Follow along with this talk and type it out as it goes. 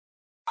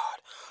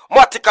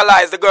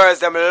Maticalise, the girls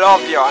them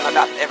love you, and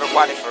that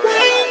everybody for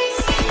realize.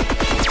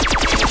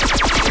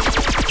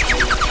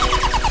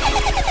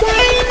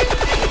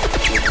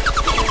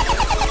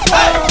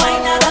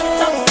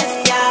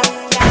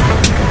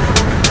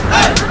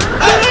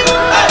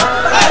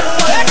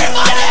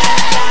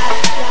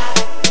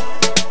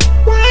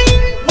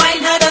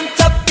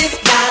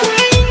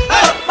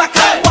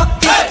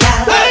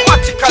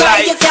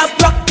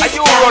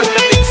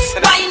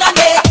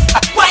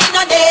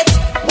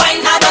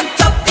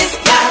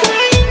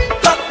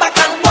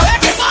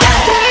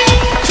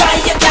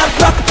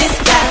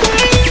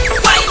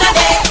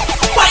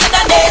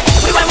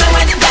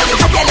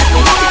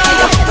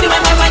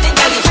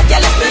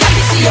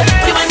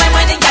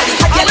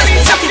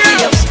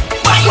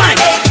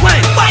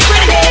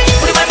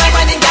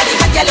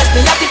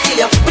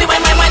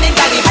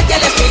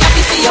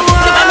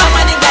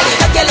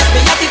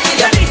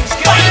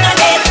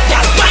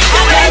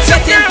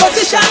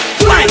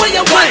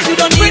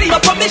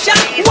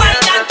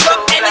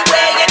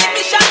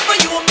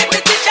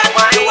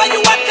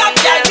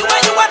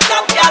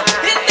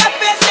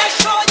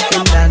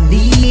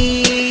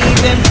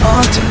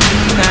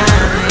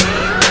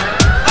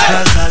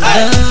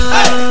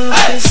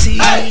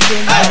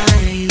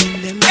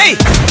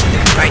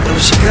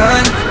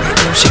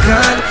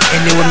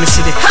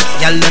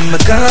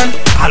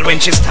 All when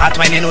she start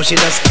when you know she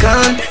just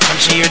gone. Come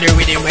she hear the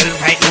rhythm well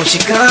right now she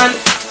gone.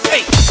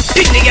 Hey,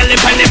 pick the girl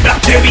up on the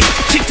blackberry.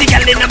 50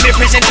 girl in my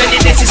present when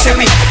it's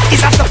necessary. It's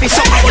a stuffy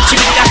summer but she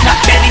with a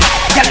flat belly.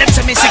 Girl them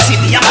say me sexy,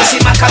 me a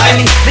pussy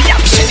Machiavelli. Me a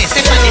Shani,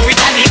 Stephanie,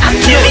 Brittany and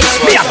Kelly.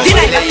 Me a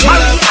Dina,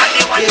 Mary and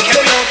the one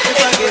Kerry.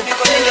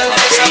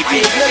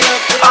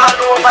 All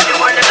over the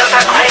world that's a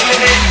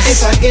hiding it.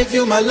 If I give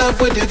you my love,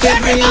 would you give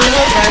me your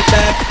love right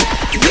back?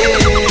 Yeah,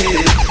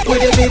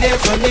 would you be there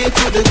for me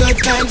through the good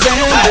times and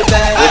the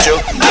bad? Would you?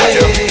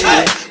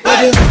 Yeah,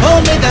 would you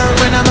hold me down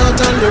when I'm out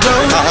on the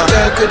road?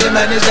 Girl, could you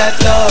manage that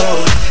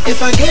load?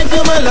 If I give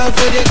you my love,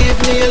 would you give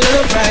me a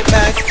love right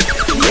back?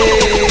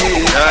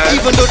 Yeah.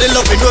 Even though the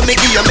loving will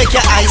make you make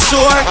your eyes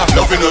sore.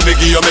 Loving will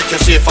make you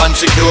safe and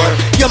secure.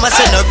 You're my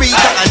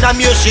senorita and I'm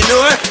your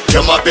senor.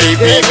 You're my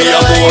baby, me a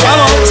boy.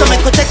 So me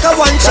could take a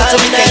one shot so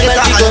we can get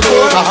a hand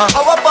door.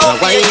 How about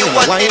me and you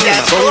want me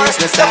dance floor?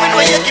 Tell me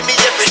why you give me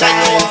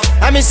everything.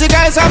 I miss the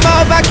girls I'm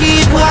over,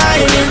 keep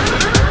whining.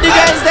 The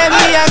girls them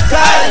me a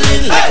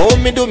calling. Like how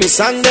me do me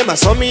song them, I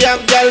saw me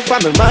have girl for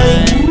my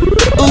mind.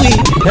 Ooh,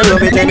 they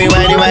love it, tell me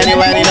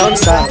whiny, don't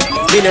stop.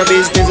 Me no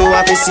business who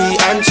have to see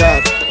and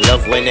chop.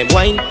 Love when them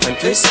whine and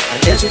twist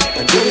and edge it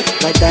and do it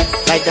like that.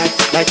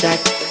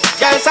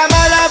 Girls I'm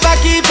all over,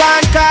 keep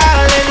on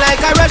calling.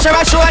 Like a rush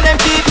show them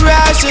keep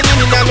rushing.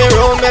 In my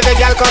room, every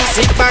girl come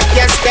sit back,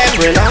 yes, them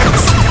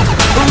relax.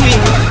 Ooh,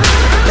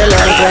 they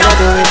love it when I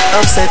do it,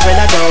 upset when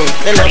I don't.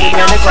 They love it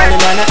when they call me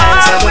and I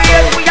answer the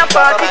phone. We are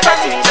party for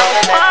things on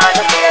the net.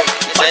 They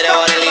say they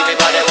wanna leave me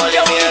but they won't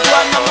leave me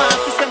alone.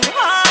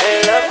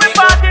 We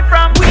party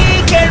from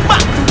weekend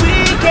back to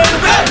weekend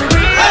with the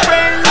real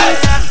friends.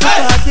 We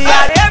party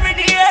out every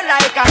day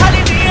like a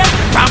holiday.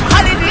 From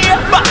holiday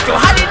back to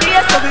holiday.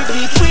 So we do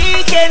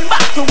weekend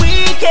back to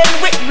weekend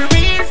with the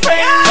real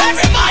friends.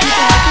 We party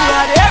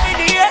out every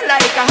day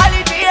like a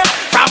holiday.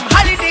 From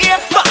holiday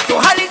back to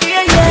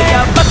holiday. We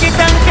have bucket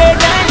and cake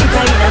and it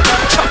in a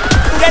truck.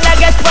 We're gonna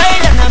get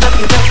wild and I'm up.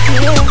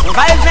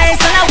 Vibes nice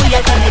and we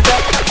are gonna go.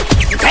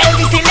 Tell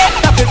me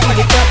select up and pull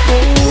it up.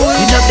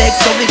 We no beg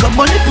so we got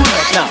money pull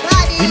up now.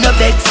 We no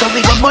beg so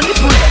we got money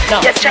pull up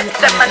now. Yes, check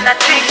them and I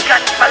think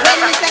and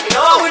palava.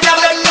 No, we no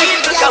beg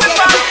we come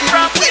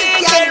from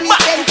weekend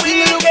back to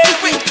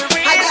weekend with the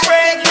real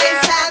friends.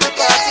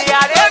 Party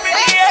out every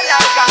day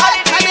like a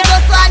holiday. I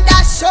just want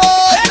that show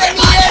when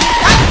me hear the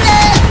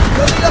Sunday.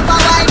 Look up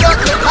and wind up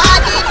the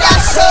party that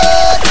show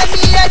when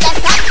me hear the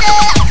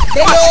Sunday.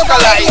 They over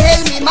when you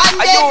hail me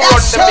Monday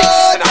that show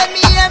when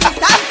me hear me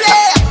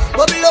Sunday.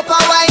 Bubble up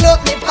and wind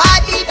up me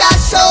party that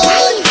show.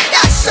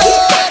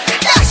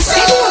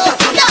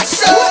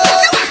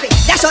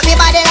 Dash up me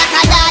body like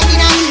a dog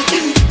in a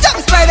heat.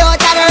 Jump spread out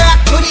and rock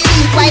to the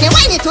beat. Whine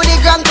it to the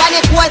ground and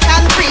it cold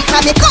concrete.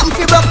 And me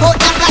comfy broke out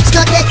and flash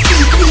no take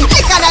seat.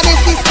 Liquor than the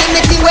system,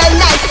 me think well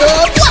nice. So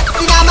what's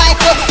in a my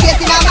cup,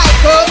 space in a my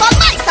cup. But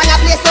my song a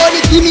play so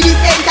they give me the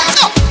center.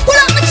 So pull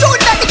up my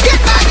tune, let me get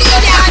my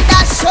name. And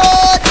that show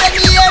when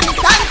me hear me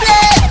stand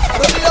play.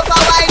 Bubble up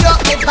and wind up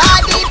me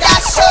body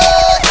that show.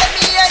 When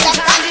me hear the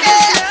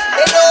Sunday.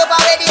 They over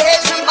where the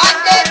hell me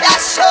Monday that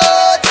show.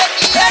 When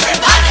me hear me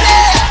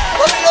Monday.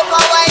 Bubble up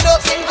and wind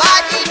up me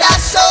body that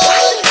show.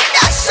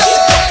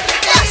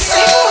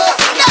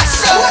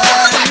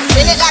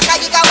 Spin it like a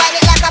giga, wind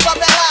it like a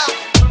bubble.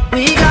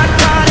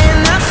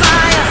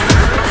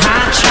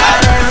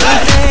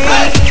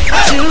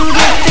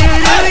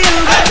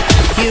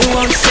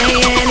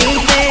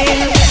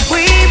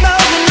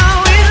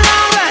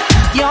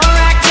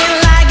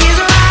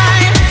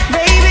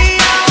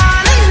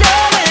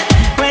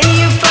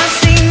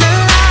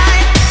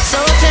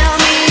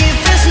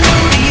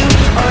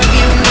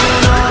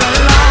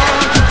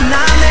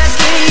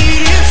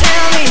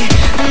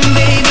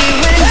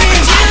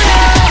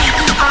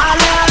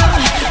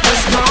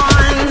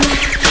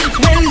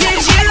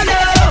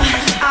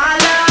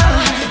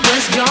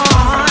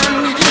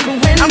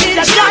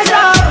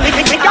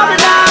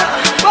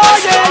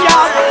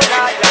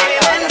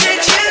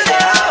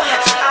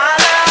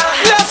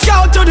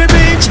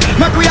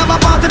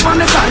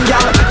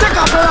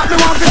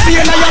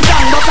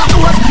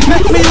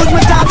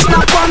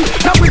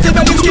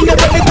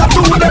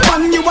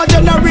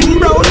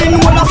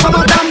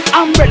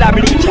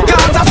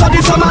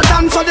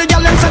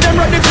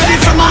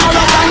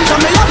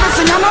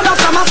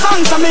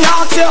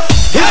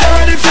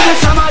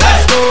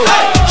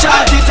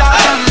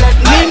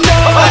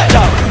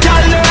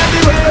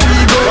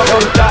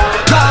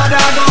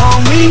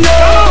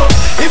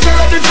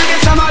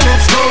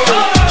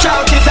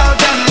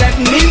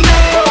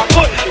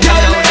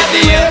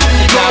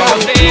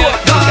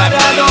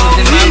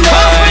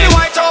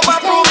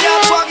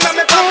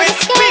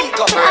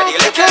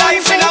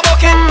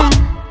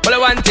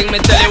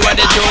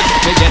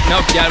 No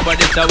girl, but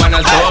it's a one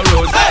of so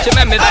rude. She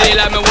make me feel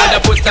like me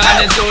woulda put on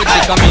the suit. She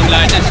come in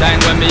like the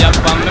shine when me up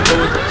on me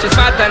boot. She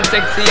smart and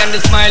sexy and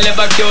the smile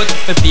ever cute.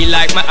 Me feel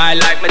like my eye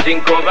like me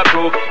drink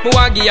overproof. Me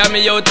want give her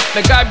me youth,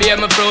 me can be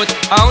my fruit.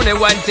 Only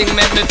one thing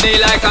make me feel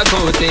like a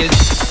coat is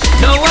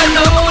no one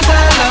knows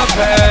I love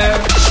her.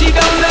 She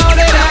don't know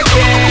that I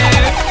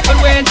care. But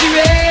when she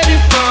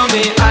ready for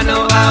me, I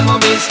know I'ma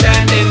be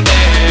standing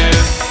there.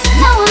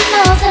 No one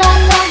knows that I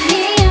love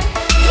him.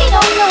 He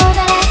don't know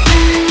that I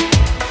care.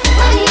 But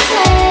when he's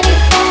ready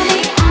for me,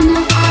 I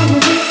know I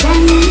will be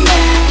standing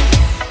there.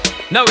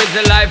 Now is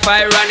the life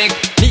ironic.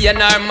 Me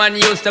and our man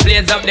used to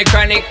blaze up the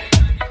chronic.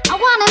 I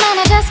want a man,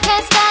 I just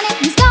can't stand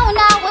it. He's going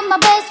out with my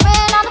best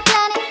friend on the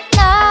planet.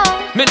 No,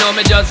 me know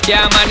me just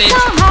can't manage. so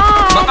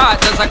hard. My heart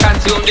just a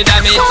consume the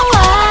damage. So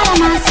what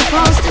am I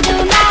supposed to do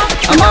now?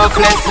 I'm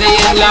hopelessly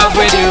in love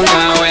with you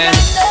now, and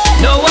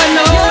no one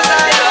knows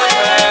I love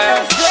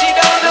her. She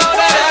don't know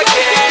that I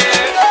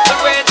care. But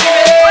when she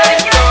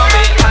ready for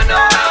me, I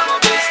know I'ma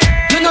be.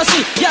 You know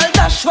see, y'all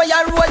dash where you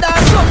road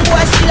and some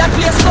boy still a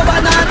place so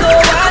banana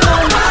over.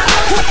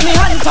 Put me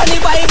hand on the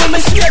Bible, me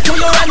swear to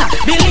your honor.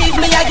 Believe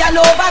me, I gal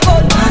over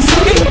gun.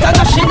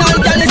 International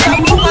Gyallis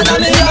and woman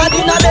on me yard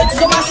in a bed,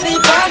 so I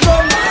sleep and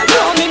run.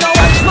 No, me no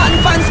watch man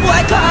pants,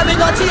 boy, call me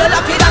no tail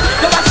of it.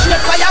 You a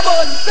straight fire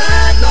bun.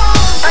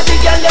 And the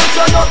gal them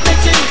turn up me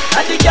thing.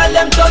 And the gal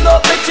them turn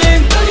up me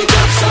thing. Turn it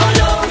up so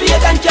low.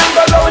 Vegan can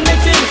go round me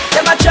thing.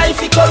 Them a try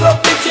fi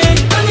corrupt me thing.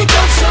 Turn it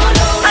up so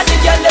low. And the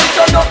gal them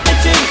turn up me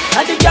thing.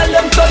 And the gal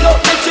them turn up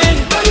me thing.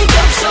 Turn it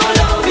up so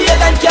low.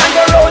 Vegan can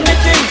go round me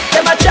thing.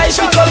 Them a try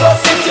fi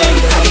corrupt me thing.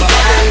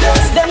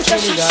 Them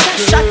say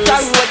shut the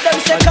road. Them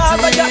say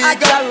cover your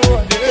at the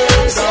road.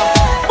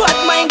 But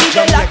mind is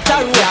a lock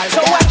the road.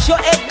 So watch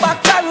your head back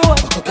the road.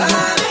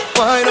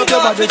 Wind up your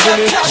body,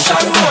 Jenny. Catch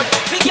the road.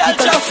 Figure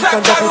just rock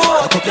the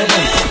road.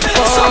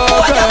 So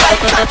boy the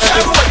bike catch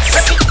the road.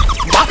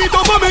 Back it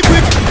up on me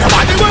quick. Your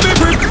body when me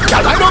prick.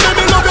 Girl, I know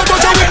me love you,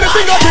 touch you with me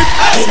fingertip.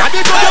 Inna the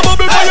club you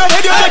bubble for your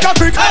head, you take a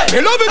prick. Me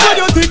love it when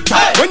you tick.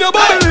 When you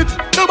bubble it,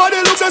 nobody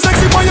looks so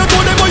sexy for your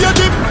toe, them for your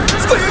tip.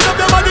 Squeeze up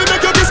your body,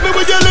 make you kiss me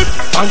with your lip.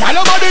 And girl,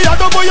 your body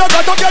hot up for your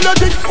cut up, girl, you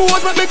thick. Who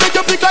was make me take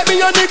you flick like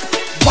me and Nick?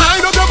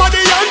 Wind up your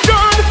body and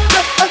turn.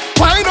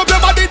 Wind up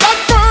your body that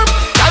firm.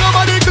 Girl, your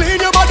body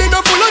clean, your body no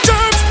full of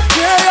germs.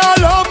 Yeah,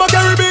 I love my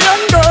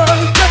Caribbean girl.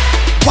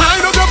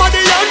 Wind up your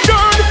body and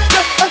turn.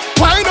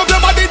 Wind up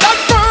your body that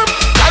firm.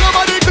 Girl, your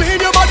body clean,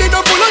 your body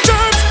no full of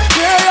germs.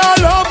 Yeah, I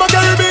love my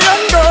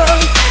Caribbean girl.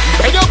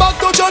 Bend your back,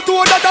 touch your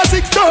toe, that a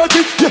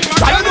 6:30. Yeah,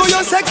 I know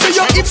you're sexy,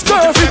 your hips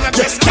curvy.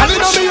 Yes, girl,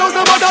 you know me house,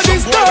 no matter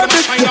disturb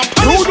me.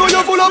 You know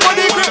you're full of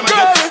body grip,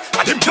 girl.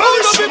 And them girls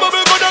love me, but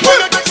me for them.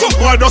 Some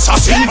boy does a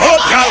sing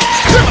hot, gal.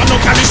 Them a no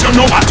Gyallis, you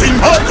know a thing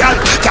hot, gal.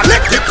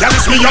 Gallictic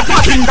Gyallis, me a the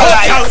king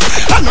hot, gal.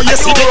 I know you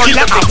see the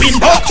killer a win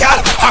hot, gal.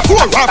 A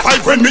 4 or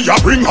 5 when me a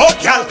bring hot,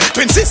 gal.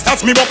 Twin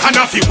sisters me buck and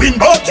a fi win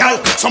hot, gal.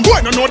 Some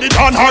boy no know the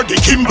Don or the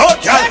Kim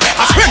hot, gal.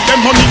 I spend them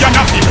money and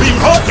a fi bring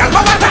hot, gal.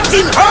 Mama that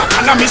thing hot,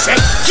 and I me say,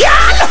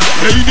 gal.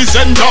 Ladies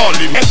and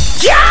darling,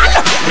 gal.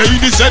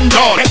 Ladies and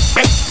darling,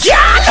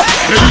 gal.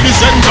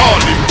 Ladies and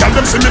darling, gal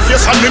them see me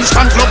face and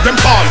instant love them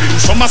falling.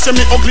 Some a say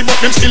me ugly but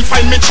them still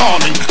find me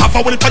charming. Have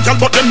a well a gal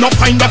but them not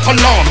find that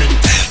alarming.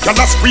 Gal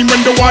a scream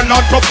when the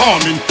warlord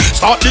performing.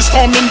 Start this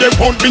storming, they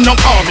won't be no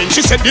calming.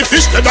 She said the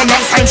fish dead a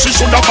long time, she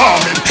should have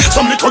farming.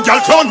 Some little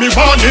gal clown me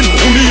warning.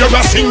 Who me hear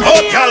a sing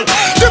hot gal.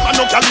 Them a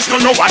no Gyallis no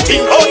know a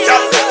thing hot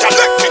gal.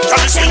 Galactic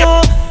Gyallis me.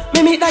 Me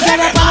meet that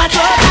gal up on my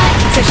top.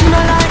 Say she no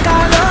like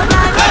her love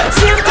life.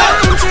 Same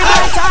time she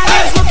bright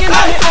eyes. Looking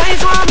at me eyes,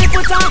 want me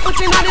put her foot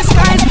in the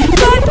skies.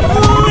 Good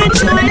boy,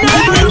 China,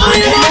 good boy,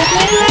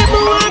 like me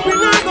want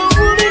bring her go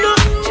home, you know.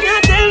 She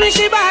can't tell me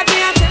she bad, me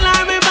I tell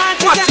her me bad.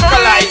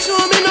 Maticalise.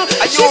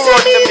 She say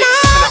me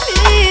nah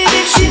leave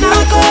if she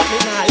not go. Me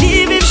nah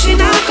leave if she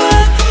not go.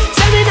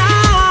 Say me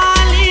nah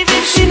leave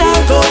if she not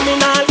go. Me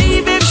nah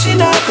leave if she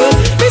not go.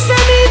 Me say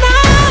me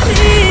nah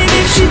leave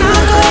if she not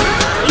go.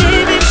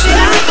 Leave if she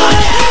not go.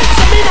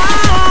 Say me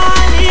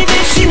nah leave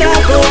if she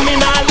not go. Me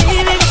nah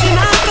leave if she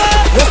not go.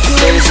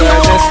 Say she a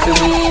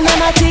wine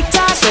on a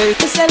TikTok.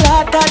 Me say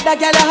Lord God, that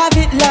girl have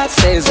it locked.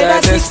 With a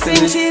 6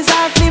 inches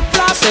and flip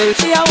flop.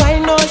 She a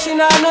wine no, she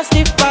nah no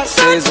stiff back.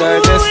 Says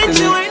her destiny.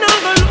 She wine on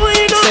go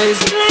Louis,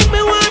 she like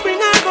me want bring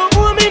her go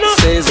home, you know.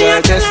 Says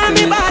her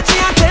destiny.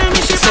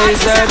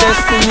 Says her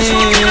destiny.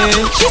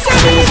 She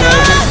says her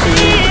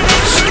destiny.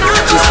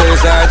 She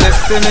says her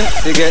destiny.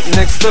 They get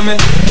next to me.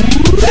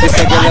 This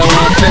a girl I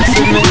want flex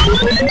with me,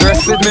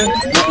 rest with me,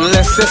 nothing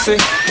less sissy.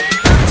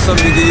 Some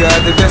nigga you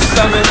are the best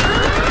of me.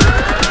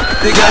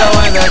 The girl I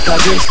want like a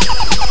gyptian.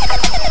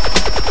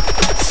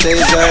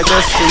 Says her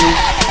destiny.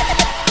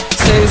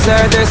 Says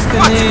her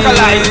destiny.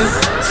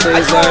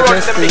 Says her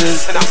destiny.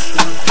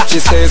 She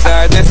says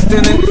her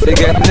destiny. They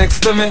get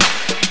next to me.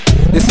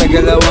 This a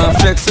girl I want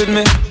flex with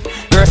me,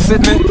 rest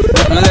with me,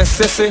 nothing less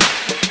sissy.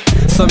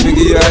 Some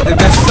nigga you are the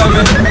best of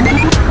me.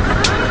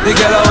 The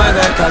girl I want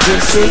like a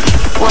gypsy.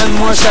 One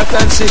more shot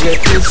and she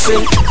get tipsy.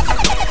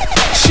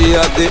 She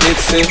have the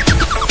itsy,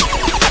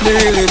 the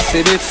real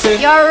itsy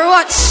bitsy. You're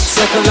watch.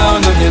 settle down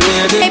on your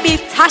lady. Baby,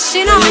 Tash,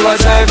 you know. You a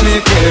drive me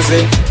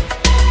crazy.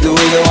 The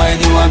way you whine,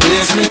 you a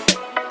blaze me.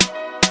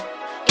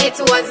 It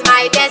was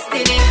my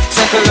destiny.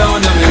 Settle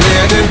down on your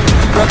lady.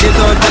 Rock it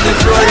out on the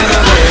floor in a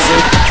lazy.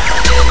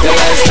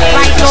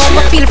 Right now,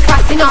 I feel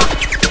frosty now.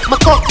 My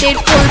cup did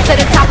full to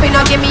the top, you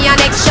know. Give me a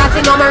next shot,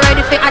 you know. I'm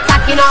ready for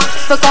attack, you know.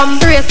 So come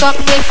brace up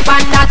this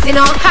band that, you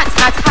know. Hot,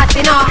 hot, hot,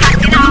 you know.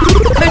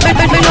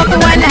 Me love the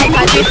one like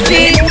a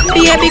gypsy.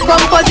 Baby,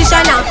 come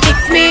position and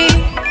fix me.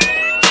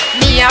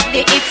 Me have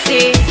the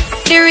itsy,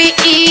 the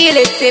real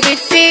itsy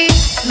bitsy.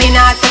 Me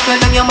not settle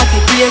down, you must be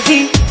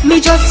crazy. Me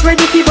just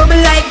ready to bubble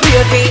like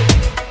gravy.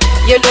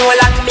 You know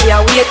like me,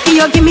 I wait for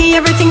you. Give me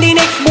everything, the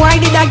next boy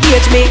did a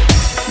gauge me.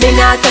 Me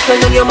not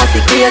settle down, you must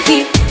be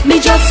crazy. Me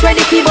just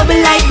ready to bubble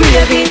like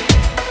gravy.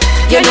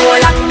 You know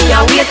like me,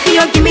 I wait for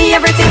you. Give me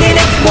everything, the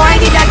next boy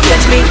did a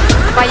gauge me.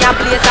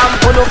 Fireplace and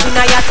burn up in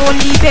a ya. Turn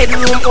the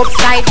bedroom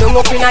upside down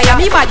up in a ya.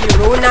 Me body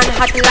round and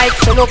hot like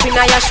sun up in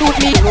a ya. Shoot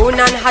me round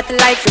and hot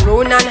like,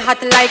 round and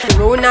hot like,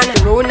 round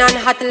and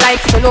hot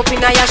like sun up in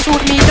a ya.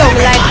 Shoot me down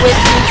like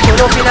Westfield, sun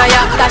up in a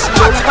ya. Dash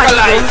down, funny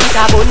down, it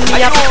a bun me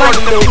a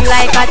funny down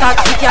like a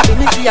taxi cab.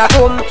 Me see a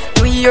come,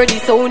 you hear the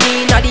sound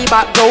in a the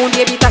background.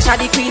 Baby Tasha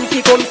the queen,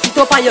 she come sit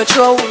up on your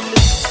throne.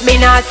 Me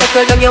not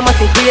settle down, you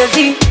must be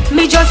crazy.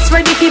 Me just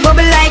ready to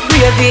bubble like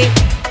gravy.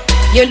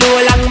 You know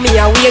long me,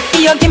 I wait for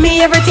you. Give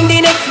me everything,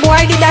 the next boy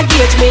did a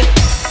gauge me.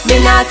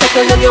 Me not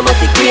settle down, you must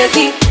be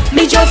crazy.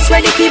 Me just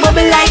ready to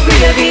bubble like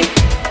gravy.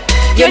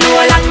 You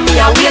know long me,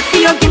 I wait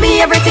for you. Give me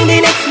everything,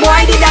 the next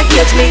boy did a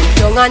gauge me.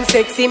 Young and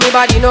sexy, me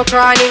body no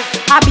cranny.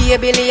 I be a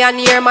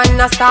billionaire man,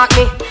 no stalk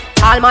me.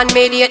 Tall man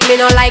made it,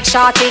 me no like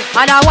shorty.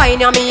 And a wine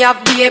ya me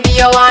have baby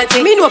you want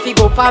it. Me know fi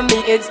go pa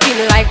me head spin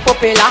like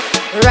propeller.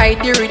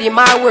 Ride the rhythm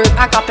I work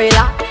a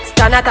cappella.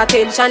 Stand at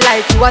attention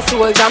like you a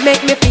soldier.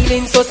 Make me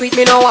feeling so sweet,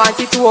 me no want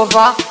it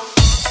over.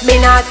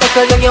 Me not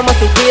settle down, you must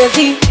be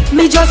crazy.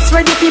 Me just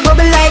ready to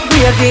bubble like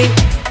gravy.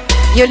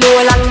 You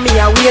know long me,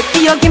 I wait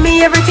for you. Give me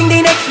everything,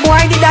 the next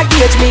boy did a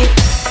gauge me.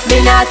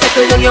 Me not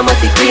settle down, you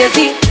must be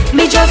crazy.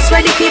 Me just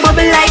ready to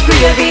bubble like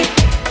gravy.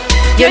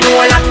 You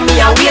know like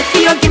me, I wait for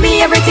you. Give me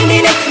everything,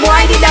 the next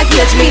boy did a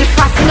gauge me.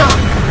 Fast enough.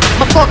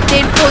 My cup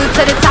did full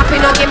to the top,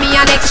 you know. Give me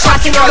a next shot,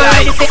 you know.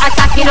 I'm ready to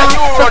attack, you know.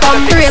 So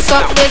come brace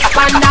up this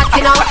band that,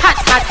 you know. Hot,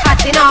 hot, hot,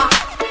 you know.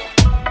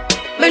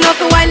 Me love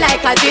the one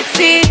like a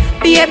gypsy.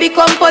 Baby,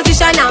 come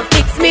position and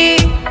fix me.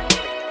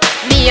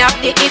 Me have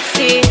the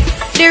itsy,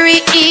 the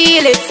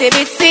real itsy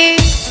bitsy.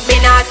 Me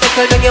not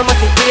settle down, you must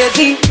be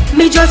crazy.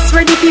 Me just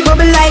ready to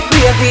bubble like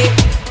gravy.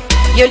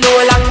 You know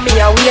long me,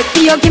 I wait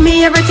for you. Give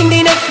me everything,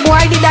 the next boy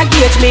did a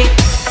gauge me.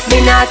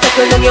 Me not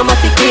settle down, you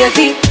must be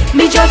crazy.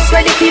 Me just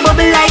ready to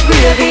bubble like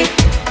gravy.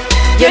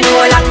 You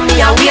know long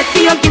me, I wait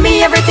for you. Give me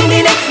everything.